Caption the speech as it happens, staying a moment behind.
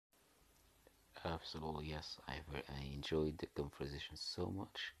Absolutely, yes. I enjoyed the conversation so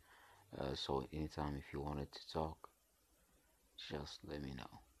much. So anytime if you wanted to talk, just let me know.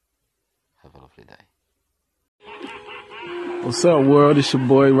 Have a lovely day. What's up, world? It's your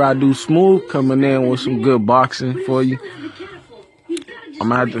boy Radu Smooth coming in with some good boxing for you. I'm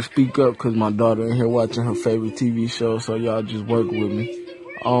gonna have to speak up because my daughter in here watching her favorite TV show, so y'all just work with me.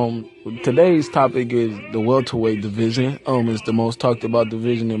 Today's topic is the welterweight division. It's the most talked about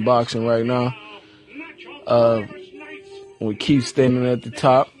division in boxing right now. With Keith standing at the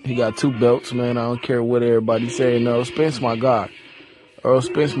top, he got 2 belts, man. I don't care what everybody's saying. No, Spence, my guy. Earl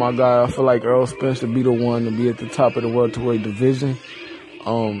Spence, my guy. I feel like Earl Spence would be the one to be at the top of the welterweight division.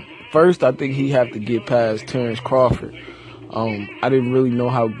 First, I think he have to get past Terrence Crawford. I didn't really know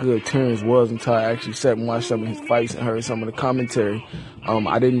how good Terrence was until I actually sat and watched some of his fights and heard some of the commentary.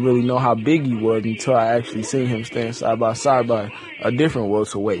 I didn't really know how big he was until I actually seen him stand side by side by a different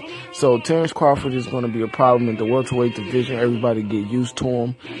welterweight. So Terrence Crawford is going to be a problem in the welterweight division. Everybody get used to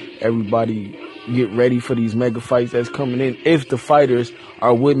him. Everybody get ready for these mega fights that's coming in. If the fighters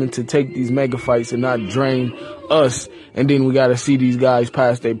are willing to take these mega fights and not drain us, and then we got to see these guys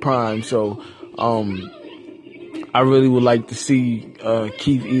past their prime. So, I really would like to see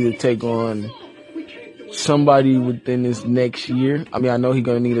Keith either take on somebody within this next year. I mean, I know he's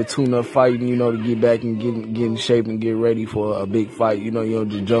gonna need a tune-up fight, to get back and get in shape and get ready for a big fight. You don't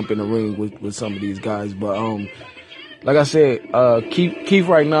just jump in the ring with some of these guys. But like I said, Keith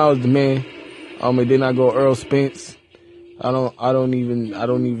right now is the man. And then I go Earl Spence. I don't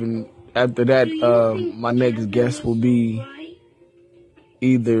even. After that, my next guest will be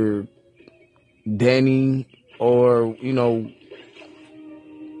either Danny or,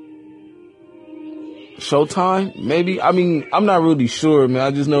 Showtime, maybe. I mean, I'm not really sure, man. I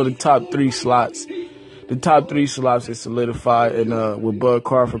just know the top 3 slots. The top 3 slots is solidified, and with Bud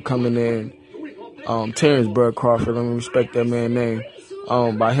Crawford coming in, Terrence Bud Crawford, let me respect that man's name.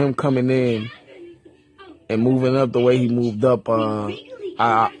 By him coming in and moving up the way he moved up,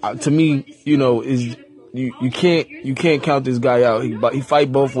 to me, is you can't count this guy out. He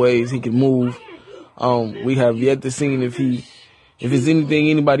fight both ways. He can move. We have yet to see if there's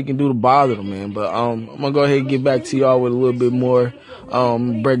anything anybody can do to bother him, man. But I'm gonna go ahead and get back to y'all with a little bit more.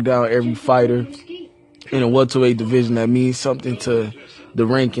 Break down every fighter in a welterweight division that means something to the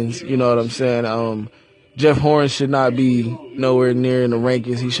rankings. You know what I'm saying? Jeff Horn should not be nowhere near in the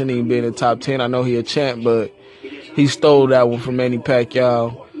rankings. He shouldn't even be in the top 10. I know he a champ, but he stole that one from Manny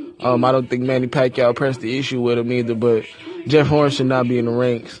Pacquiao. I don't think Manny Pacquiao pressed the issue with him either, but Jeff Horn should not be in the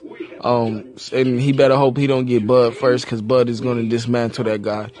ranks. And he better hope he don't get Bud first, because Bud is going to dismantle that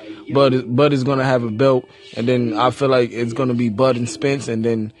guy. Bud is going to have a belt, and then I feel like it's going to be Bud and Spence, and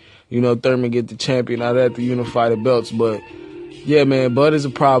then, Thurman get the champion. I'd have to unify the belts, but yeah, man, Bud is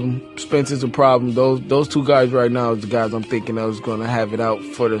a problem. Spence is a problem. Those 2 guys right now is the guys I'm thinking of is going to have it out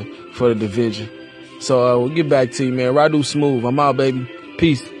for the division. So we'll get back to you, man. Radu Smooth. I'm out, baby.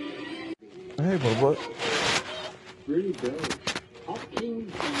 Peace. Hey, bro. Really dope.